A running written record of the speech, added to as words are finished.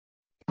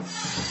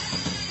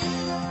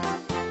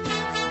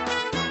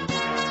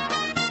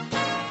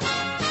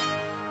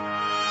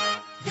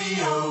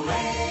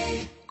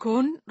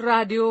Kun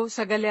raadiyoo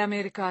sagalee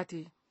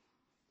Ameerikaati.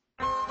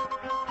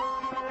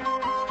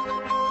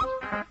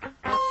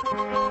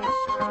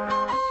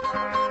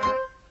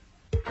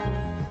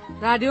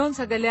 Raadiyoon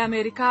sagalee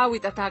Ameerikaa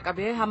wixataa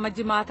qabee hamma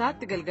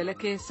jimaataatti galgala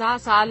keessaa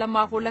sa'a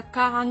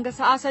 2:00 hanga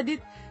sa'a 3:00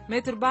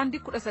 meetir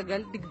baandii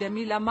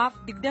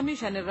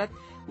 19:22-25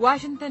 irratti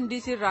Washington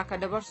DC irraa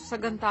kan dabarsu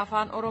sagantaa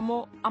afaan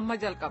Oromoo amma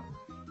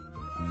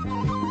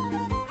jalqaba.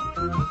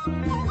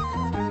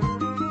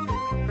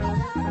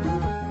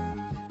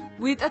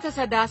 Wiixata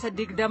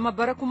 20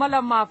 bara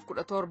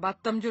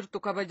 2017 jirtu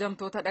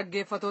kabajamtoota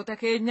dhaggeeffatoota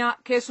keenya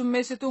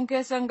keessummeessituun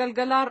keessan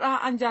galgalaarraa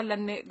an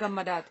jaallanne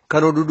gammadaati.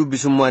 Kan oduu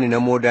dubbisummaan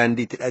namoo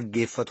daandiitti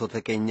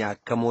dhaggeeffatoota keenya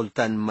akka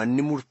mooltan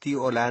manni murtii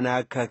olaanaa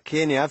akka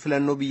Keeniyaa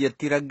filannoo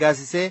biyyattii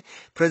raggaasisee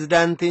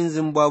pirezidaantiin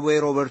Zimbabwee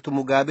Roobertu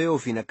Mugaabee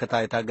ofiin akka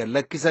taayitaa gad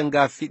lakkisan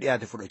gaaffii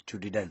dhiyaate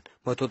fudhachuu didan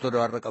matoota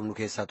do'arra qabnu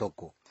keessaa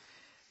tokko.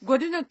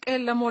 Godina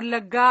Qeellam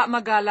Wallaggaa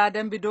magaalaa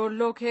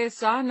Dambidolloo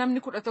keessaa namni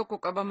 11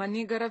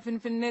 qabamanii gara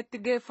Finfinneetti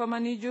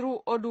geeffamanii jiru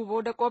oduu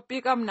booda qophii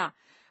qabna.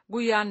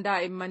 Guyyaan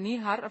daa'immanii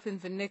har'a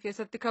Finfinnee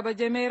keessatti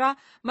kabajameera.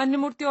 Manni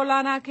murtii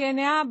olaanaa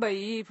Keeniyaa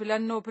bayii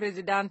filannoo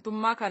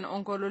pirezidaantummaa kan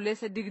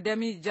onkololeessa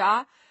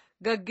 26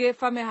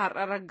 gaggeeffame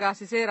har'a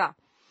raggaasiseera.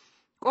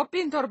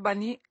 Qophiin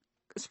torbanii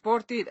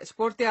ispoortiidha.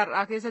 Ispoortii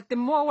har'aa keessatti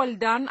immoo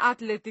waldaan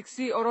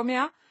atileetiksii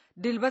Oromiyaa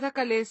dilbata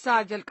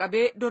kaleessaa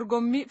jalqabee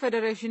dorgommii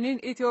federeeshiniin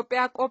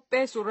Itoophiyaa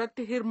qopheessu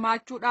irratti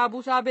hirmaachuu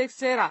dhaabuusaa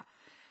beekseera.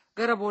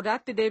 Gara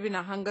boodaatti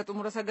deebina hanga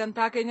xumura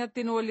sagantaa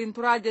keenyatti nu waliin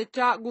turaa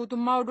jechaa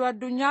guutummaa oduu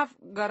addunyaaf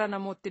gara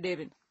namootti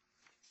deebina.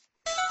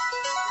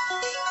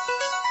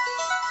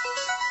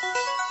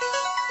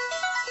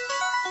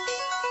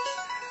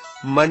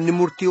 Manni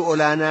murtii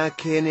olaanaa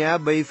Keeniyaa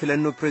bayii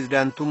filannoo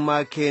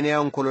pirezidaantummaa Keeniyaa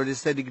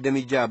onkololeessa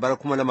 26 bara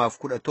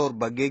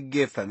 2017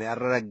 geggeeffame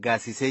har'a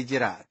raggaasisee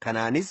jira.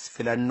 Kanaanis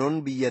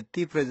filannoon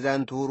biyyattii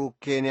pirezidaantii Uhuru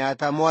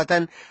Keeniyaataa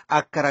mo'atan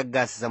akka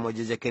raggaasisamu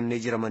ajaja kennee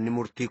jira. Manni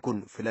murtii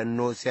kun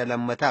filannoo si'a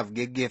lammataaf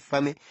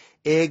geggeeffame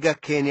eega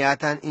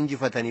Keeniyaataan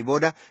injifatanii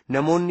booda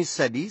namoonni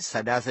 3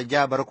 sadaasa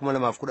 6 bara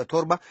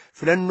 2017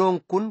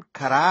 filannoon kun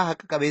karaa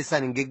haqa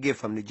qabeessaan hin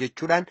geggeeffamne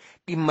jechuudhaan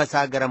dhimma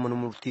isaa gara mana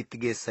murtiitti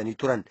geessanii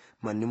turan.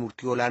 Manni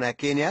murtii olaanaa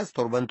Keeniyaas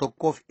torban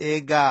tokkoof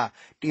eegaa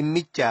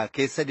dhimmicha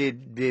keessa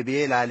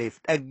deebi'ee ilaaleef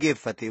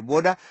dhaggeeffate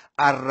booda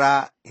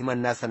har'aa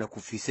himannaa sana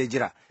kuffisee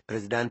jira.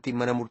 Pirezidaantiin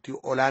mana murtii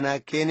olaanaa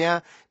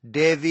Keeniyaa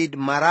Deevid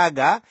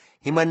Maraagaa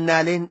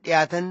himannaaleen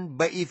dhiyaatan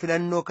ba'ii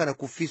filannoo kana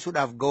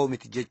kuffisuudhaaf ga'oo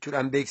miti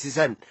jechuudhaan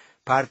beeksisan.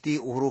 Paartii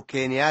Uhuru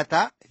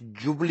Keeniyaataa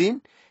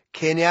Jubliin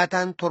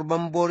Keeniyaataan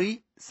torban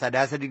borii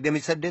sadaasa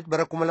 28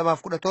 bara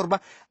 2017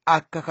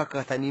 akka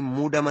kakatanii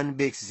muudaman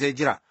beeksisee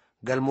jira.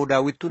 Galmoo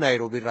daawwittuu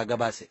Naayiroobii irraa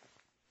gabaase.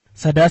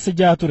 Sadaasa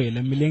 6 ture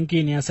lammiileen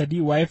Keeniyaa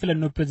 3 waa'ee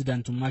filannoo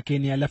pirezidaantummaa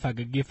Keeniyaa lafaa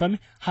gaggeeffame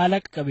haala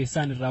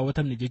qabeessaan hin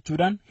raawwatamne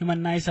jechuudhaan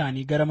himannaa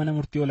isaanii gara mana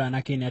murtii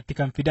olaanaa Keeniyaatti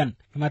kan fidan.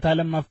 Himataa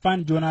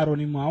lammaffaan Joon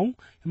Aaroon Maa'u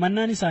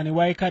himannaan isaanii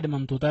waa'ee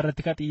kaadhimamtootaa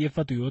irratti kan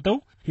xiyyeeffatu yoo ta'u,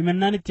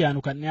 himannaan itti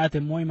aanu kan dhiyaate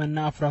immoo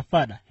himannaa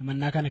afuraffaadha.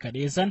 Himannaa kana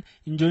kadheessan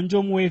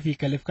Injoonjoo Muwee fi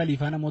Kaleef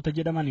Kaliifaa namoota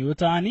jedhaman yoo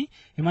ta'ani,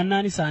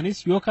 himannaan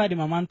isaanis yoo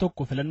kaadhimamaan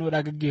tokko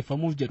filannoodhaa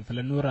gaggeeffamuuf jedhu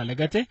filannoo irraa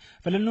lagate,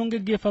 filannoon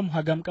gaggeeffamu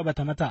hagam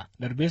qabatama ta'a.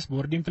 Darbees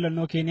boordiin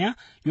filannoo Keeniyaa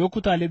yoo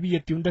kutaalee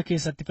biyyattii hunda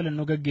keessatti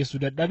filannoo gaggeessuu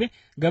dadhabe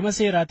gama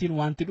seeraatiin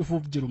wanti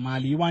dhufuuf jiru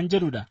maalii waan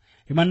jedhudha.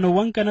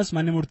 Himannoowwan kanas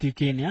manni murtii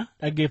Keeniyaa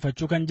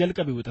dhaggeeffachuu kan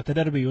jalqabe wixata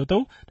darbe yoo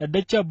ta'u,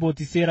 dhaddacha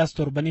abbootii seeraas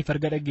torbaniif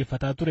erga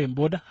dhaggeeffataa tureen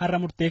booda har'a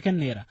murtee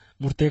kenneera.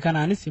 Murtee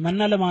kanaanis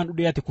himannaa lamaan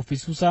dhiyaate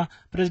kuffisuusaa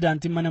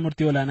pirezidaantiin mana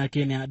murtii olaanaa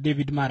Keeniyaa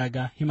Deevid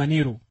Maragaa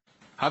himaniiru.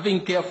 Having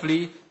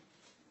carefully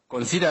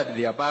considered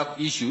the above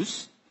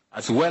issues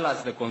as well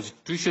as the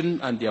constitution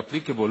and the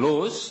applicable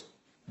laws,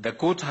 the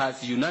court has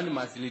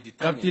unanimously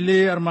determined.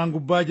 Qabxiilee armaan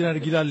gubbaa jiran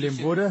erga ilaalleen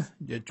booda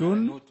jechuun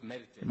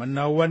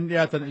himannaawwan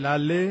dhiyaatan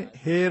ilaallee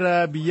heera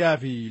biyyaa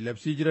fi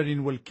labsii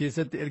jiraniin wal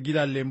keessatti erga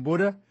ilaalleen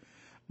booda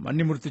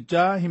manni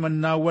murtichaa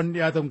himannaawwan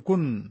dhiyaatan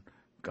kun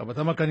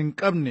qabatama kan hin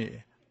qabne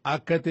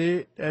akka ta'e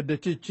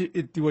dhaddachichi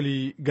itti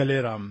walii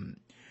galeera.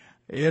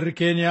 Heerri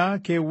Keeniyaa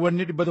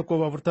keewwanni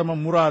 140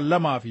 muraa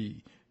 2 fi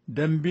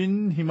dambiin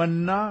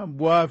himannaa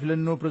bu'aa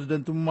filannoo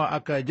pirezidaantummaa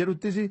akka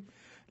jedhuttis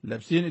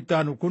labsiin itti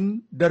aanu kun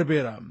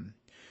darbeera.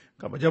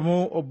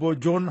 Kabajamoo obbo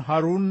Joon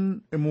Haruun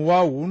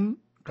Imuwaawuun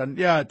kan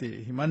dhiyaate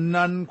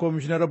himannaan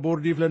koomishinara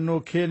boordii filannoo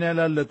Keeniyaa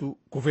ilaallatu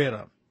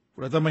kufeera.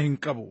 Fudhatama hin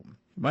qabu.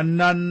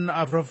 Himannaan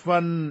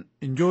afuraffaan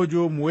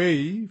Injoojoo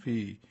Muwee fi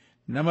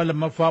nama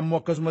lammaffaa immoo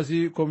akkasumas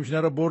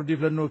koomishinara boordii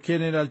filannoo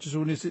Keeniyaa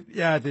ilaalchisuunis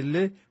dhiyaate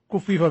illee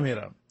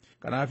kuffifameera.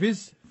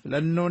 Kanaafis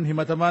filannoon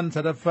himatamaan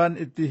sadaffaan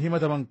itti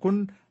himataman kun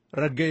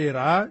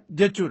ragga'eera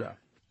jechuudha.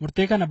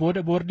 Murtee kana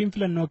booda boordiin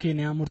filannoo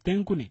Keeniyaa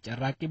murteen kun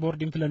carraaqqii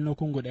boordiin filannoo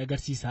kun godhe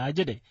agarsiisaa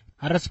jedhe.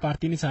 Har'as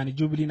paartiin isaanii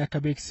Jubiliin akka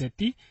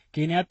beeksisetti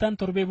Keeniyaattaan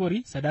torbee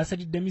borii sadaasa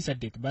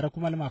 28 bara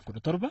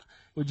 2017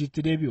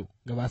 hojiitti deebi'u.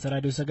 Gabaasa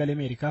raadiyoo sagalee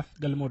Ameerikaaf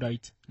Galmoo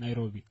Daawit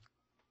Naayiroobii.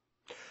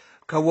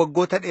 Kan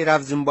waggoota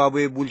dheeraaf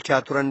Zimbaabuwee bulchaa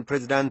turan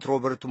Pireezidaant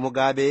Roobert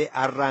Mugaabee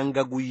har'a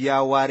hanga guyyaa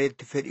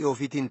waareetti fedhii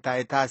ofiitiin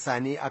taayitaa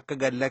isaanii akka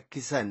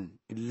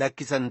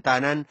lakkisan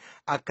taanaan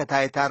akka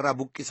taayitaarraa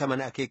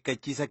buqqisaman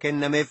akeekkachiisa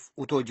kennameef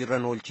utoo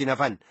jirran oolchiin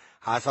hafan.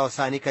 Haasawa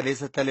isaanii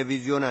kaleessa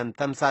televiziyoonaan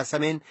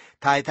tamsaasameen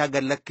taayitaa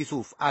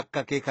gallakkisuuf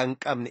akka akeeka hin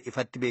qabne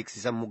ifatti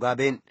beeksisan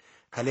Mugaabeen.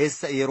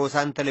 Kaleessa yeroo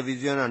isaan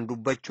televiziyoonaan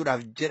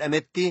dubbachuudhaaf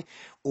jedhametti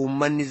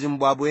uummanni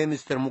Zimbaabuwee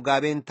Mr.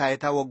 Mugaabeen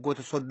taayitaa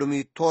waggoota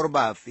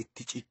 37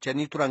 itti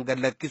cichanii turan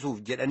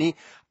gallakkisuuf jedhanii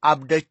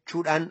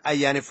abdachuudhaan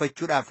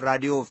ayyaaneffachuudhaaf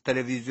raadiyoof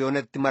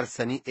televiziyoonatti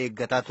marsanii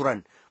eeggataa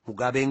turan.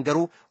 Mugaabeen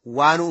garuu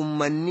waan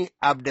uummanni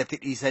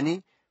abdate dhiisanii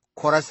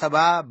kora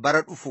sabaa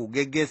bara dhufu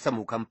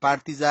geggeessamu kan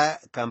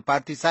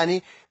paartii isaanii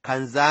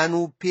kan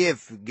zaanuu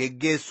PF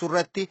geggeessu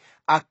irratti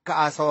akka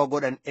haasawa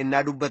godhan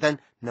ennaa dubbatan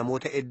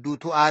namoota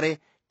hedduutu aare.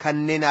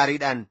 Kanneen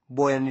aariidhaan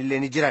booyanillee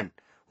ni jiran.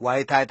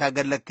 Waa'ee taayitaa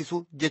gallakkisuu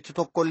jecha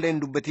tokkollee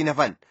hin dubbatiin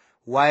hafan.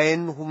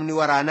 Waa'een humni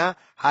waraanaa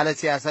haala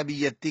siyaasaa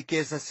biyyattii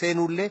keessa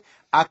seenullee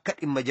akka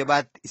dhimma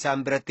jabaatti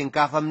isaan biratti hin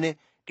kaafamne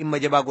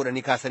dhimma jabaa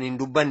godhanii kaasanii hin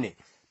dubbanne.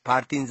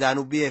 Paartiin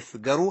zaanuu PF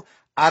garuu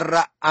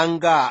har'a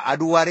hanga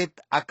aduu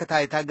waareetti akka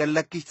taayitaa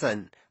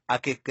gallakkisan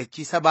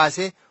akeekkachiisa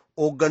baasee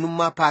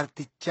hoogganummaa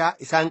paartichaa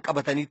isaan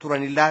qabatanii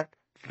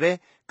turanillee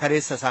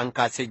kareessa isaan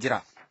kaasee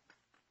jira.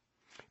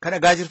 Kan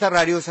dhagaa jirtan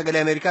raadiyoo sagalee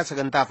Ameerikaa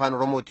sagantaa afaan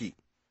Oromooti.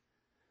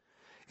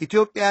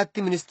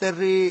 Itoophiyaatti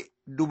ministeerri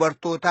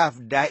dubartootaaf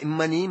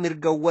daa'immanii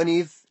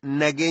mirgawwaniif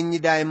nageenyi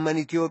daa'imman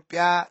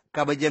Itoophiyaa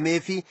kabajamee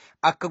fi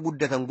akka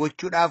guddatan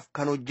gochuudhaaf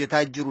kan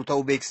hojjetaa jiru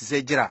ta'uu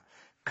beeksisee jira.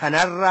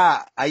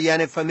 Kanarraa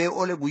ayyaaneffamee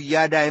ole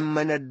guyyaa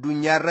daa'imman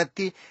addunyaa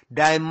irratti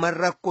daa'imman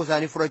rakkoo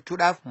isaanii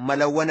furachuudhaaf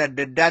malawwan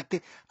adda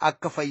addaatti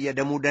akka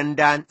fayyadamuu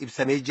danda'an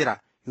ibsamee jira.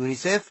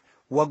 UNICEF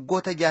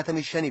waggoota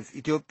 65f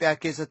Itoophiyaa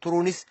keessa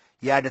turuunis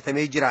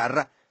yaadatamee jira.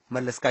 Har'a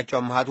Mallaskaachoo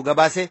Ammahaatu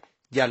gabaase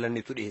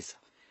jaallannitu dhiyeessa.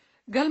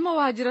 Galma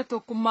waajjira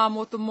tokkummaa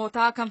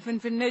mootummootaa kan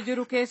Finfinnee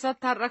jiru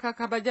keessatti har'a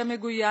kabajame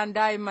guyyaan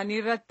daa'immanii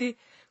irratti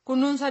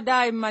kunuunsa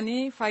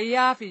daa'immanii,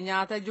 fayyaa fi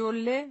nyaata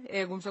ijoollee,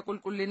 eegumsa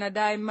qulqullina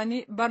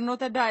daa'immanii,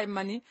 barnoota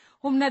daa'immanii,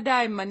 humna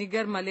daa'immanii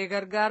garmalee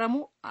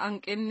gargaaramu,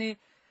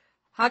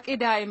 haqi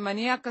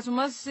daa'immanii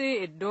akkasumas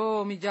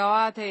iddoo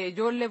mijaawaa ta'e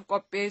ijoolleef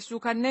qopheessuu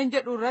kanneen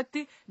jedhu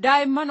irratti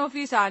daa'imman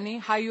ofii isaanii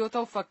hayyoota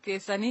of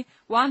fakkeessanii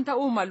waan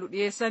ta'uu malu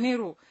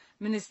dhiyeessaniiru.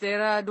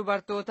 Ministeera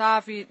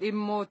dubartootaa fi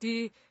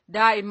dhimmootii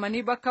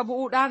daa'immanii bakka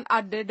bu'uudhaan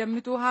adde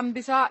Dammituu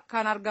Hambisaa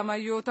kan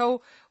argaman yoo ta'u,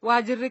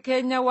 waajirri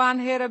keenya waan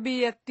heera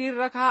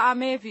biyyattiirra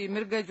kaa'amee fi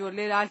mirga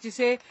ijoollee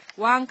ilaalchisee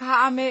waan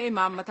kaa'amee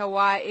imaammata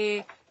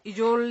waa'ee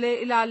ijoollee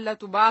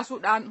ilaallatu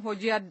baasuudhaan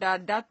hojii adda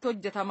addaatti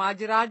hojjetamaa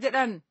jira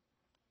jedhan.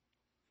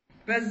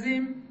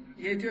 በዚህም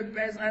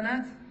የኢትዮጵያ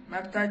ሕፃናት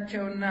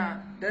መብታቸውና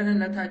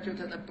ደህንነታቸው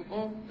ተጠብቆ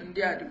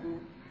እንዲያድጉ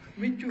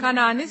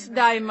kanaanis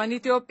daa'imman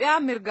Itoophiyaa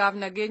mirgaaf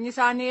nageenyi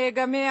isaanii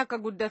eegamee akka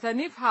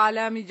guddataniif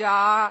haala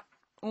mijaa'aa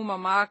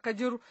uumamaa akka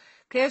jiru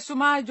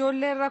keessumaa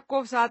ijoolleen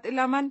rakkoof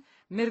saaxilaman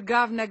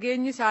mirgaaf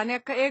nageenyi isaanii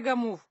akka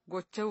eegamuuf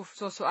gochuuf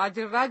soso'aa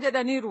jirraa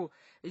jedhaniiru.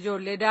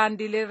 Ijoollee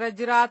daandiileerra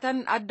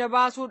jiraatan adda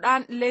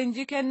baasuudhaan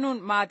leenjii kennuun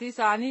maatii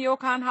isaanii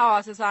yookaan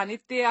hawaasa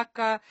isaaniitti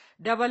akka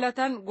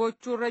dabalatan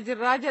gochuurra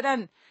jirraa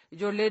jedhan.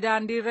 Ijoollee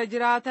daandiirra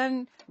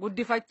jiraatan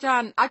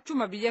guddifachaan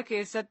achuma biyya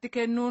keessatti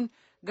kennuun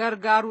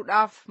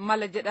gargaaruudhaaf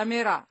mala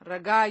jedhameera.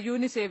 Ragaa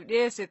UNICEF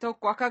dhiyeesse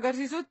tokko akka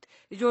agarsiisutti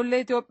ijoollee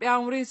Itoophiyaa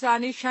umriin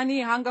isaanii 5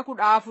 hanga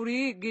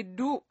 14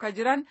 gidduu ka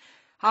jiran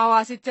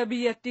hawaasicha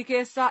biyyattii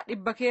keessaa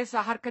 100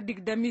 keessaa harka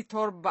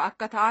 27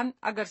 akka ta'an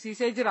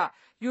agarsiisee jira.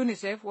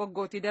 UNICEF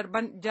waggootii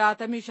darban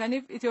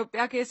 65f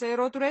Itoophiyaa keessa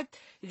yeroo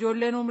turetti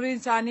ijoolleen umriin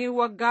isaanii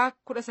waggaa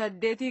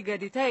 18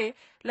 gadi ta'e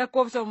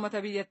lakkoofsa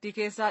uummata biyyattii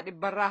keessaa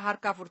 100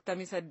 harka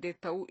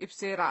 48 ta'uu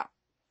ibseera.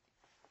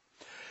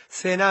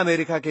 Seenaa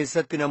Ameerikaa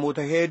keessatti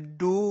namoota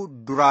hedduu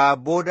duraa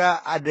booda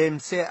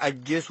adeemsee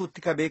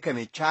ajjeesuutti ka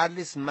beekame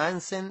Chaarlis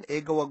Maansen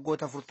eega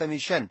waggoota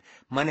 45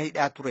 mana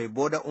hidhaa ture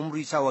booda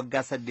umrii isaa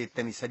waggaa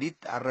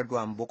 83tti har'a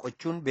du'aan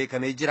boqochuun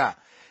beekamee jira.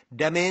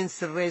 Dameen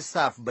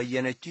sirreessaaf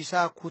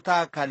bayyanachiisaa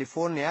kutaa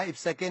Kaalifoorniyaa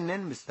ibsa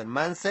kenneen Mr.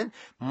 Maansen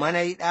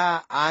mana hidhaa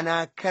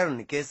aanaa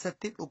Kern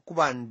keessatti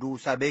dhukkubaan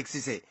duusaa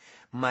beeksise.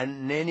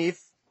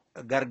 Manneeniif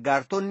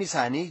gargaartonni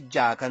isaanii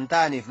 6 kan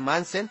ta'aniif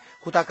Maansen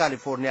kutaa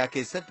Kaalifoorniyaa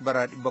keessatti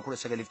bara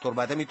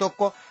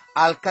 1971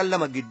 halkan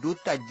 2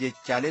 gidduutti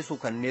ajjeechaalee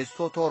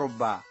suukanneessoo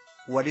 7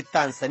 walitti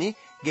aansanii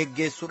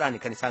geggeessuudhaan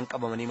kan isaan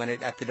qabamanii mana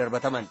hidhaatti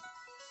darbataman.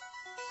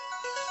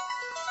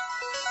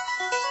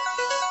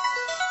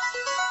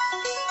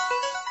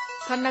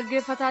 Kan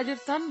dhaggeeffataa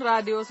jirtan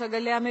raadiyoo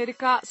sagalee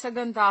Ameerikaa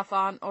sagantaa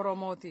afaan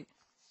Oromooti.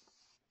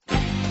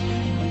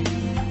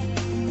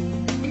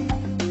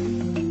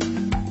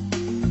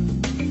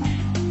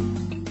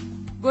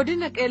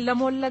 Godina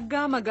Qeellam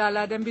Wallaggaa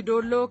magaalaa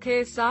Dambidolloo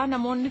keessaa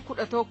namoonni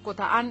 11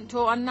 ta'an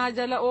to'annaa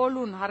jala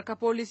ooluun harka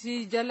poolisii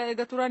jala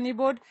eega turanii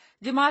booda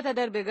jimaata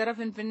darbe gara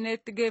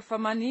Finfinneetti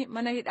geeffamanii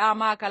mana hidhaa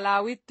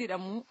Maakalawiitti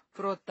hidhamu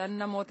firoottan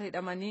namoota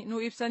hidhamanii nu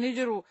ibsanii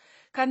jiru.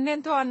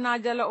 Kanneen to'annaa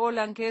jala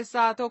oolan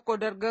keessaa tokko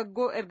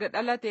dargaggoo erga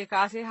dhalatee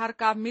kaasee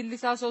harkaaf miilli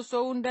isaa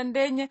sossoo'uu hin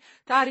dandeenye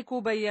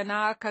Taarikuu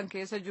Bayyanaa kan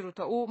keessa jiru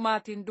ta'uu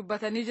maatiin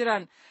dubbatanii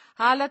jiran.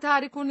 Haala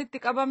Taarikuun itti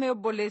qabame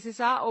obboleessi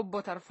isaa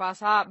obbo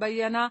Tarfaasaa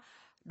Bayyanaa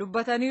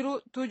dubbataniiru.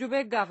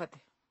 Tuujubee gaafate.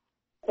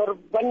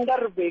 Torban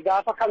darbe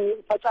gaafa kan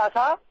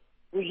facaasaa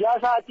guyyaa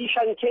sa'aatii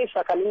 5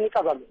 keessa kan inni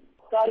qabame.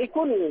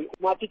 Taarikuun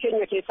maatii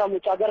keenya keessaa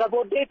mucaa gara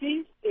booddeeti.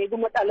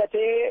 Eeguma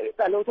dhalatee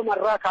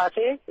dhalootumarraa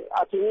kaasee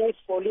atiinis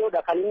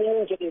pooliyoodha kan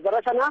inni jedhee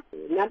bara sana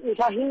namni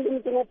isaa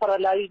hundinuu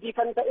paralaayizii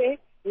kan ta'e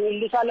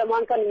miilli isaa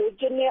lamaan kan hin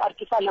hojjenne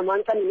harki isaa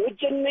lamaan kan hin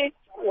hojjenne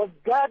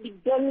waggaa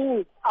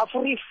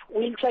 24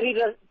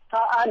 wiilchariirra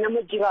taa'aa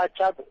nama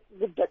jiraachaa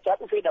guddachaa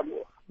dhufeedha.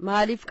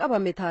 Maaliif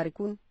qabame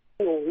Taarikuun?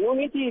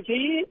 Numitii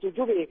fi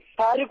Tuujubee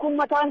Taarikuun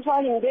mataan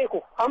isaa hin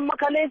beeku. Amma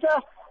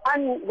kaleessa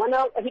an mana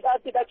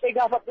hidhaatti dhaqee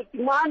gaafadhutti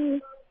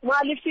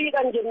maaliif si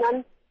hidhan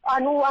jennaan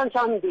anuu waan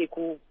isaan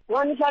beeku.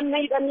 Waan isaan na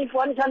hidhaniif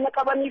waan isaan na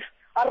qabaniif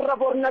har'a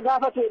borna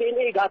gaafatu jedheen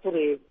eegaa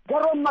ture.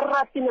 Garuu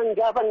ammarraatti nan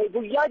gaafanne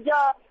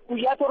guyyaa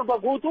 7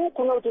 guutuu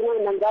kunootu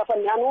nan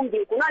gaafanne anuun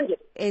beeku naan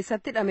jedhe.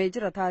 Eessatti hidhamee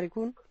jira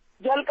Taarikuun?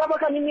 Jalqaba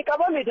kan inni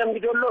qabame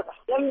Dambidoolloodha.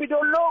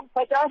 Dambidolloo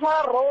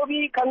facaasaa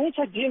roobii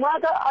kamisa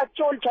jimaata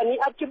achi olchanii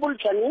achi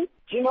bulchanii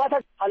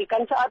jimaata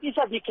halkan sa'aatii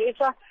 3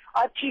 keessa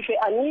achi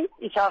fe'anii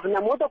isaaf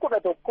namoota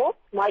 11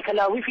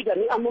 maayikalaawwii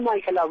fidanii amma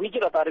maayikalaawwii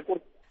jira Taarikuun.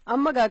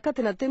 Amma akka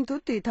tinatti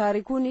himtutti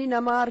Taarikuun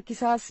nama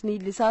harkisaas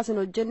miillisaas hin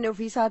hojjenne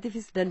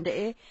ofiisaatiifis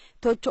danda'ee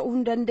tocho'uu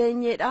hin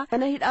dandeenyedha.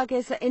 Mana hidhaa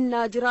keessa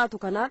innaa jiraatu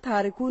kana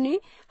Taarikuun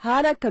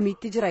haala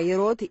akkamiitti jira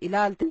yerooti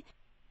ilaalti?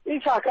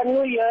 Isa kan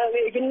nuyi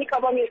inni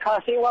qabame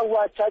kaasee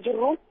waawwaachaa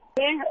jirru.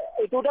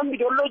 Ituu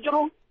Dambidolloo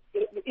jiru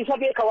isa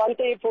beeka waan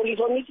ta'eef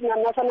poolisoonnis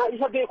naannoo sana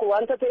isa beeku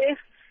waanta ta'eef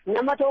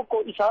nama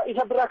tokko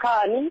isa bira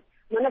kaa'anii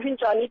mana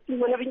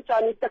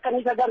fincaaniitti akka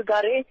isa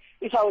gargaaree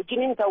isa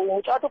wajjin hin ta'u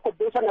mucaa tokko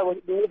iddoo sana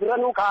bira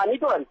nu kaa'anii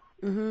turan.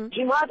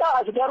 Jimaata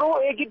as garuu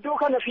eegiddoo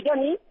kana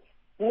fidanii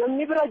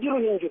namni bira jiru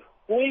hin jiru.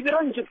 Nuyi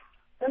bira hin jiru.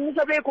 Namni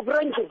isa beeku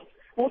bira hin jiru.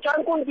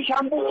 Mucaan kun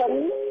bishaan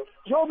buusanii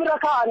yoo bira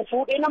kaa'an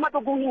fuudhee nama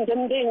dhuguu hin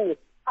dandeenye.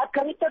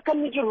 Akkamitti akka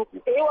inni jiru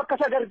akka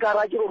isa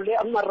gargaaraa jirullee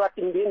amma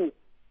irraatti hin beekne.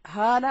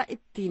 Haala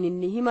ittiin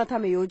inni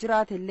himatame yoo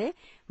jiraate illee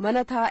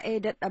mana taa'ee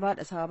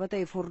dadhabaadha sababa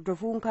ta'eef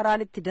hordofuun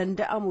karaan itti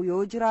danda'amu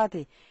yoo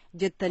jiraate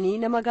jettanii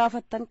nama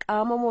gaafattan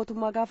qaama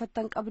mootummaa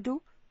gaafattan qabdu?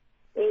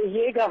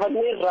 Eeyyee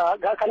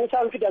gaafanneerraa kan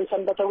isaan fidan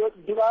sanbata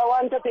duraa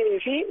waanta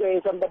ta'eefi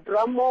sanbata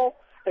duraa immoo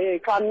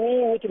qaamni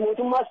miti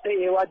mootummaas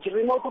ta'e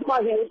waajjirri mootummaa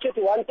hin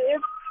hojjetu waan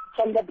ta'eef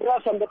sanbata duraa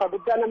sanbata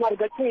guddaa nama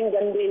argachuu hin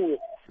dandeenye.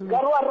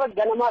 Garuu har'a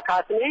ganamaa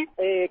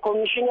kaasnee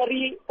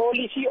koomishiinarii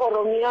poolisii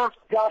Oromiyaa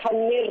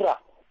gaafanneerra.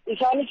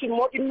 Isaanis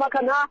immoo dhimma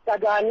kana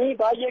dhagaanii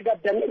baay'ee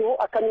gaddaniiru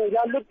akka nu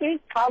ilaallutti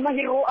qaama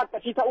hir'uu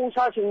akkasii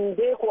ta'uusaas hin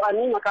beeku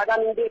ani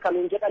maqaadhaan hin beekan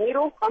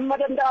jedhaniiru. Amma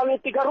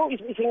danda'ametti garuu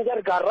isin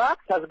gargaarraa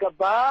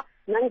tasgabbaa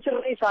nan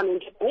sirrii isaan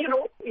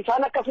jedhaniiru.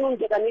 Isaan akkasuma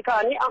jedhanii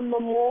ka'anii amma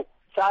immoo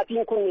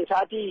sa'aatiin kun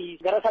sa'aatii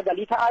gara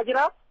 9 ta'aa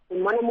jira.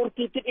 Mana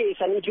murtiitti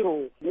dhiyeessanii jiru.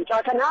 Mucaa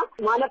kana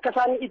maal akka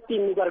isaan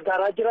ittiin nu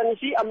gargaaraa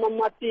jiranis amma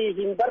ammaatti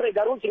hin barre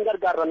garuu isin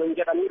gargaarra nu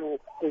jedhaniiru.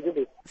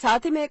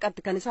 Sa'aatii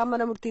meeqatti kan isaan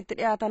mana murtiitti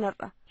dhiyaatan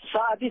har'a?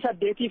 Sa'aatii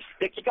 8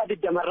 daqiiqaa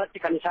 20 irratti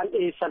kan isaan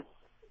dhiyeessan.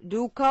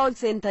 Duukaa ol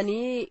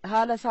seentanii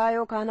haala isaa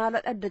yookaan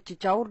haala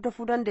dhaddachichaa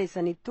hordofuu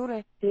dandeessanii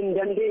ture? Hin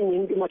dandeenye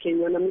hunduma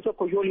keenya namni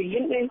tokko yoo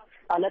lillinne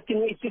alatti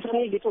nu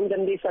ittisanii lixuu hin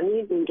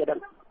dandeessanii hin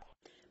jedhan.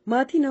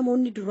 Maatii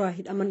namoonni duraa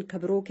hidhaman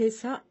kabiroo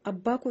keessaa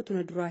abbaa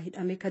kootuna duraa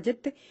hidhame ka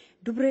jette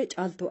Dubree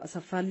Caaltoo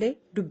Asaffaallee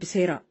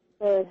dubbiseera.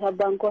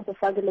 Abbaan koo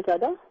Asaffaa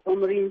Gallataadha.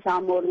 Umriin isaa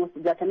ammoo walumatti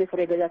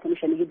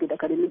 64 gidduudha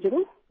kan inni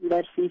jiru.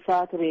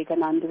 Barsiisaa ture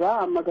kanaan dura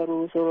amma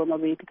garuu sooroma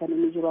beeti kan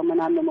inni jiru amma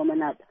naannoo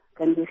manaadha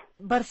kan jiru.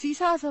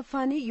 Barsiisaa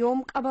Asaffaanii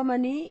yoom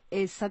qabamanii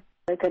eessatti?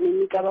 Kan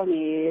inni qabame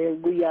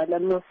guyyaa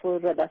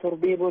lammaffaa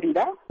torbee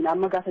boriidha.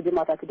 Amma gaafa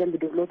jimaataatti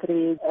Dambidolloo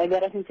ture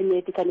gara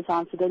Finfinneetti kan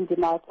isaan fidan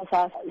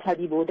jimaata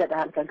 3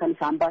 boodadha kan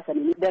isaan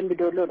baasanii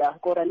Dambidolloodha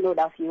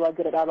qorannoodhaaf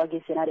waajjira dhaabaa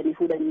geessinaadhanii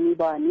fuudhanii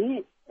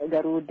ba'anii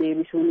garuu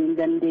deebisuun hin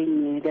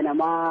dandeenye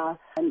ganamaa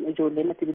ijoolleen natti